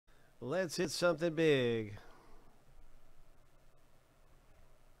Let's hit something big.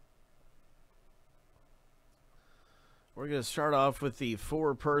 We're going to start off with the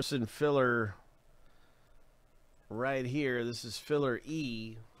 4-person filler right here. This is filler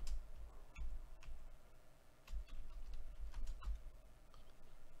E.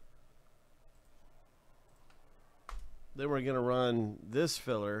 Then we're going to run this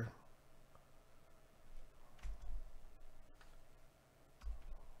filler.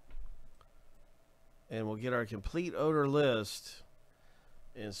 And we'll get our complete odor list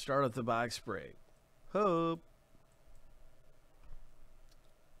and start up the box break. Hope.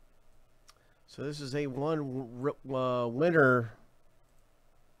 So this is a winner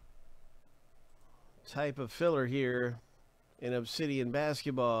type of filler here in Obsidian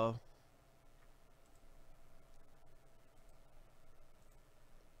basketball.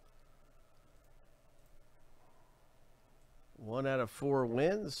 One out of 4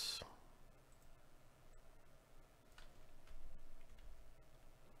 wins.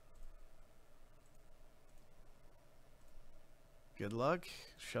 Good luck.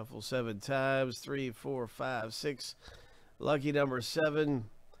 Shuffle 7 times. 3, 4, 5, 6. Lucky number 7.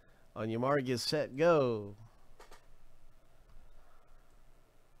 On your mark, get set, go.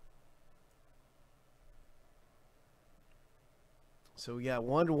 So we got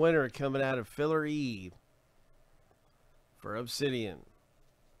one winner coming out of filler E for Obsidian.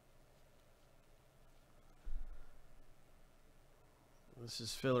 This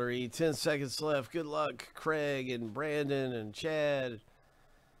is filler E. 10 seconds left. Good luck, Craig and Brandon and Chad.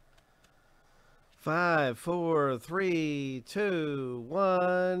 5, 4, 3, 2,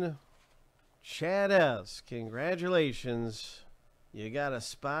 1. Chad S. Congratulations. You got a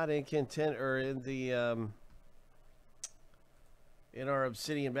spot in content or in the in our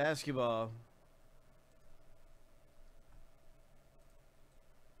Obsidian basketball.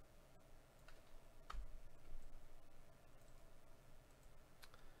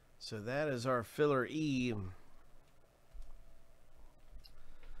 So that is our filler E.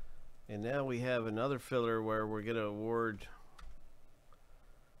 And now we have another filler where we're going to award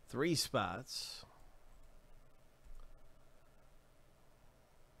 3 spots.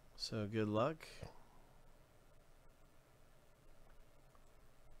 So good luck.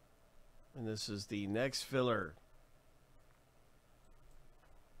 And this is the next filler.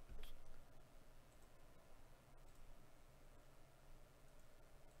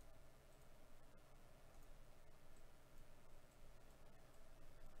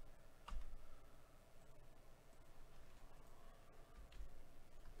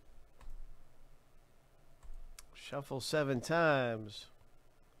 Shuffle 7 times.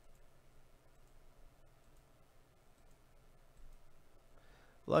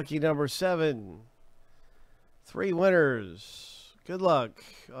 Lucky number 7. 3 winners. Good luck.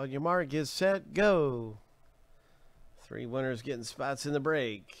 On your mark, get set, go. 3 winners getting spots in the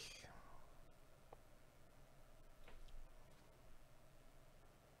break.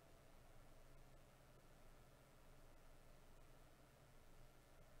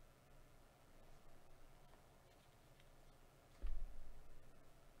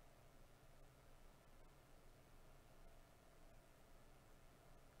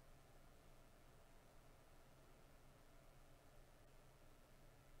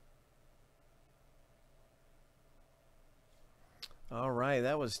 All right,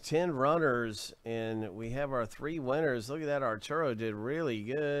 that was 10 runners, and we have our 3 winners. Look at that, Arturo did really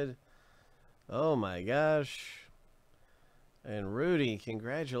good. Oh my gosh. And Rudy,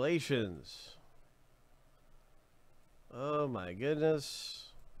 congratulations. Oh my goodness.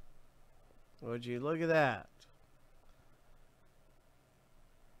 Would you look at that?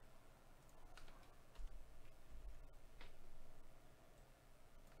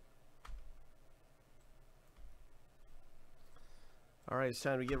 All right, it's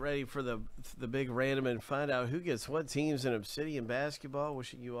time to get ready for the big random and find out who gets what teams in Obsidian basketball.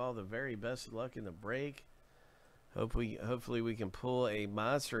 Wishing you all the very best of luck in the break. Hopefully we can pull a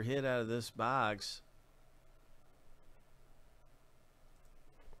monster hit out of this box.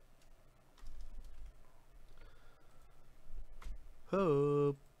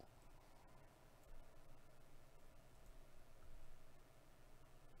 Hope.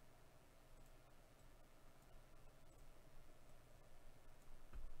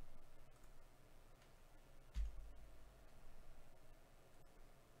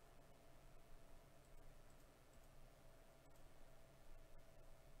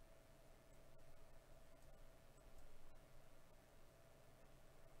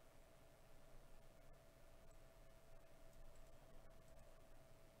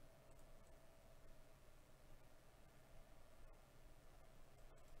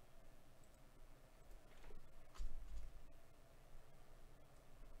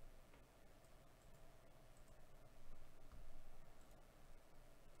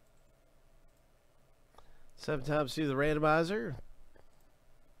 7 times through the randomizer.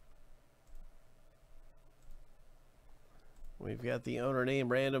 We've got the owner name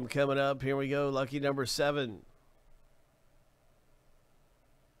random coming up. Here we go. Lucky number 7.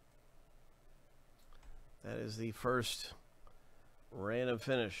 That is the first random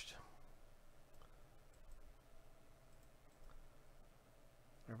finished.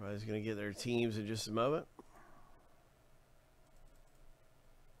 Everybody's going to get their teams in just a moment.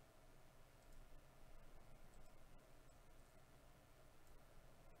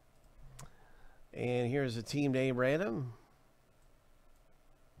 And here's a team name random.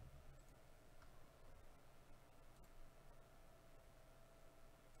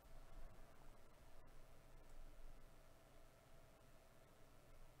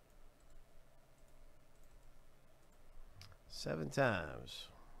 Seven times.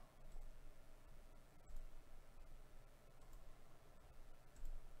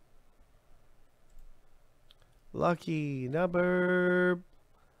 Lucky number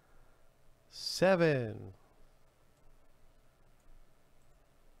 7.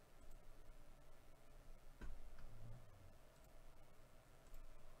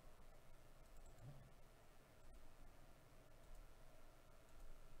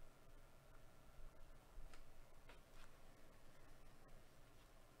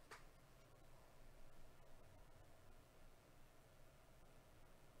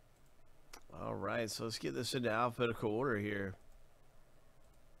 All right, so let's get this into alphabetical order here.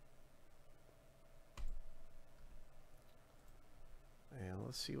 And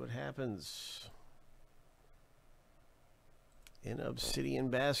let's see what happens in Obsidian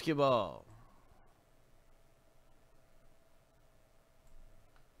basketball.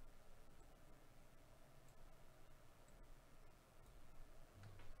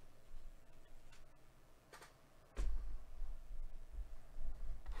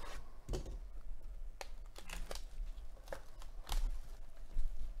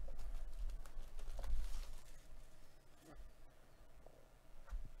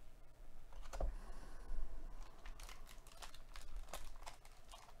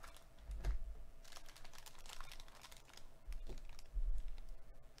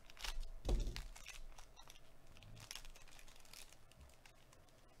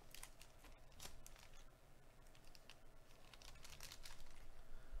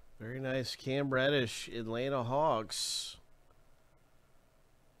 Very nice. Cam Reddish, Atlanta Hawks.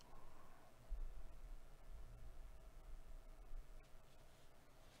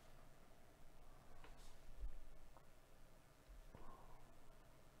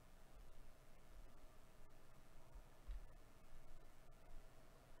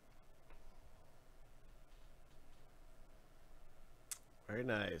 Very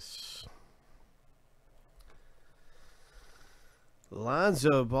nice.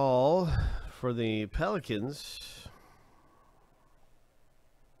 Lonzo Ball for the Pelicans.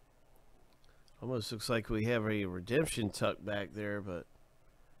 Almost looks like we have a redemption tuck back there, but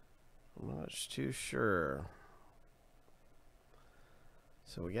I'm not too sure.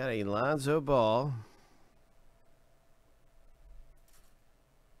 So we got a Lonzo Ball.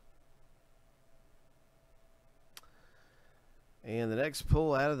 And the next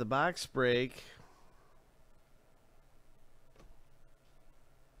pull out of the box break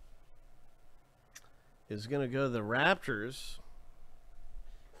is going to go to the Raptors.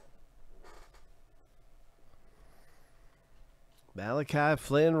 Malachi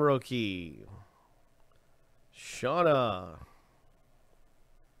Flynn rookie. Shauna.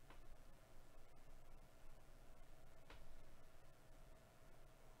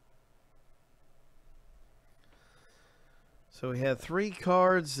 So we have 3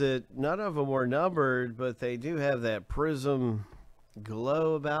 cards that none of them were numbered, but they do have that prism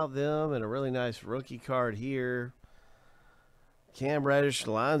glow about them, and a really nice rookie card here. Cam Reddish,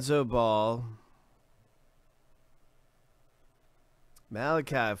 Lonzo Ball,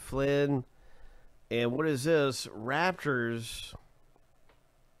 Malachi Flynn, and what is this? Raptors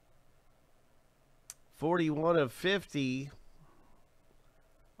 41 of 50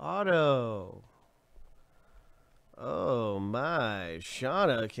 auto. Oh my,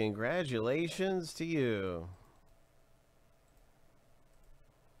 Shauna, congratulations to you.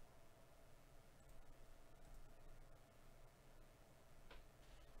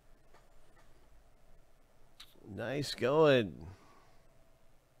 Nice going.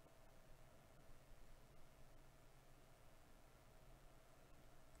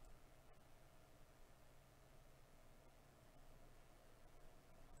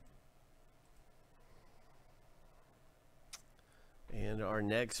 And our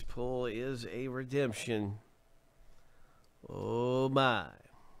next pull is a redemption. Oh my.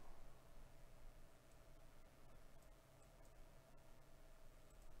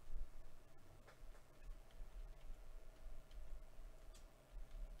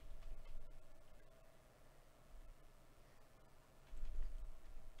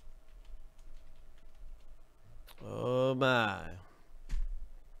 my.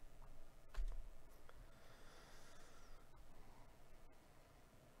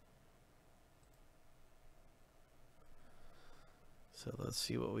 So let's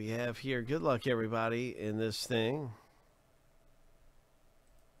see what we have here. Good luck, everybody, in this thing.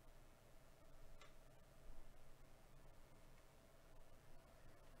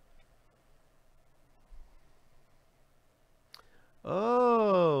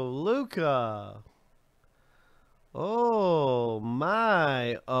 Oh, Luca. Oh,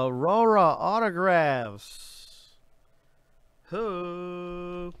 my. Aurora autographs.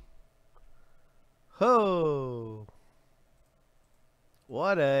 Ho. Ho.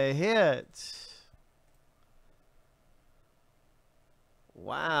 What a hit.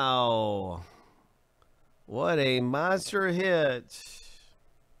 Wow. What a monster hit.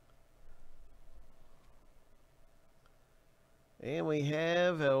 And we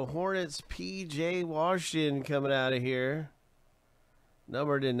have a Hornets P.J. Washington coming out of here.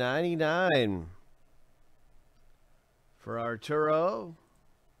 Number to 99 for Arturo.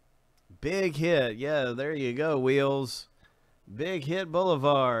 Big hit. Yeah, there you go, Wheels. Big Hit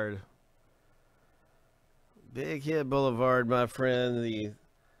Boulevard. Big Hit Boulevard, my friend.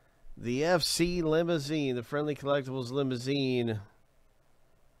 The FC limousine, the Friendly Collectibles limousine,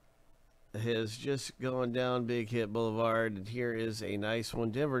 has just gone down Big Hit Boulevard. And here is a nice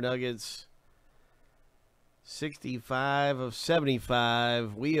one. Denver Nuggets. 65 of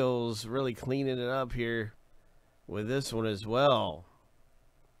 75. Wheels really cleaning it up here with this one as well.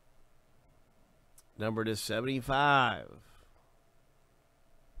 Number to 75.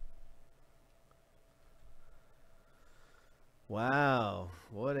 Wow,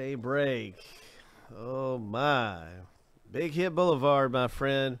 what a break. Oh my. Big Hit Boulevard, my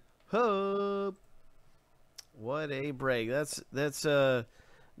friend. Hope. What a break. That's the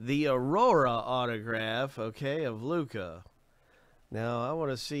Aurora autograph, okay, of Luca. Now I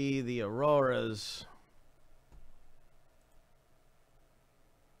want to see the Auroras.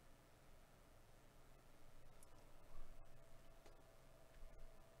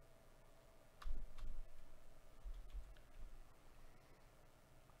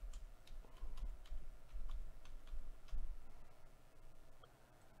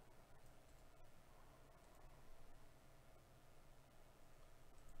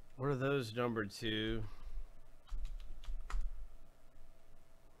 What are those numbered to?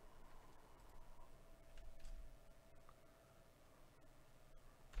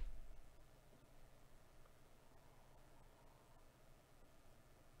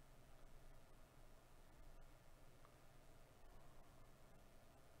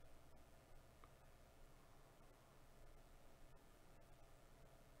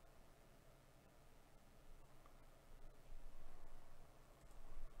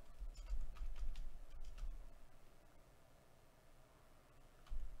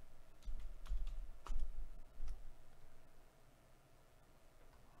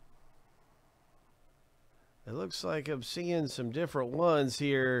 It looks like I'm seeing some different ones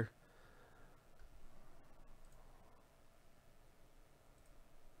here.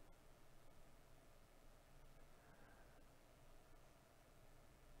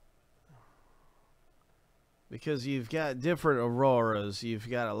 Because you've got different Auroras. You've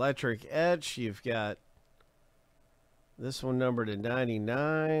got Electric Etch. You've got this one numbered to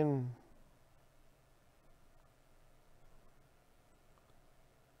 99.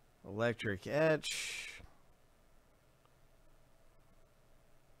 Electric Etch.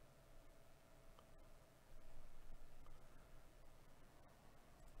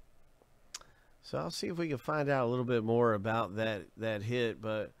 So I'll see if we can find out a little bit more about that hit,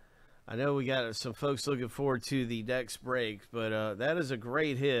 but I know we got some folks looking forward to the next break. But that is a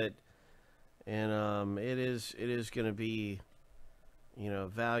great hit, and it is going to be,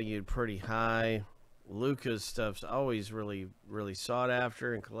 valued pretty high. Luca's stuff's always really sought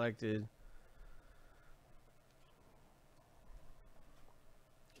after and collected.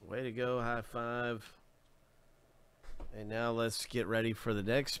 Way to go, high five. And now let's get ready for the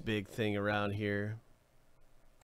next big thing around here.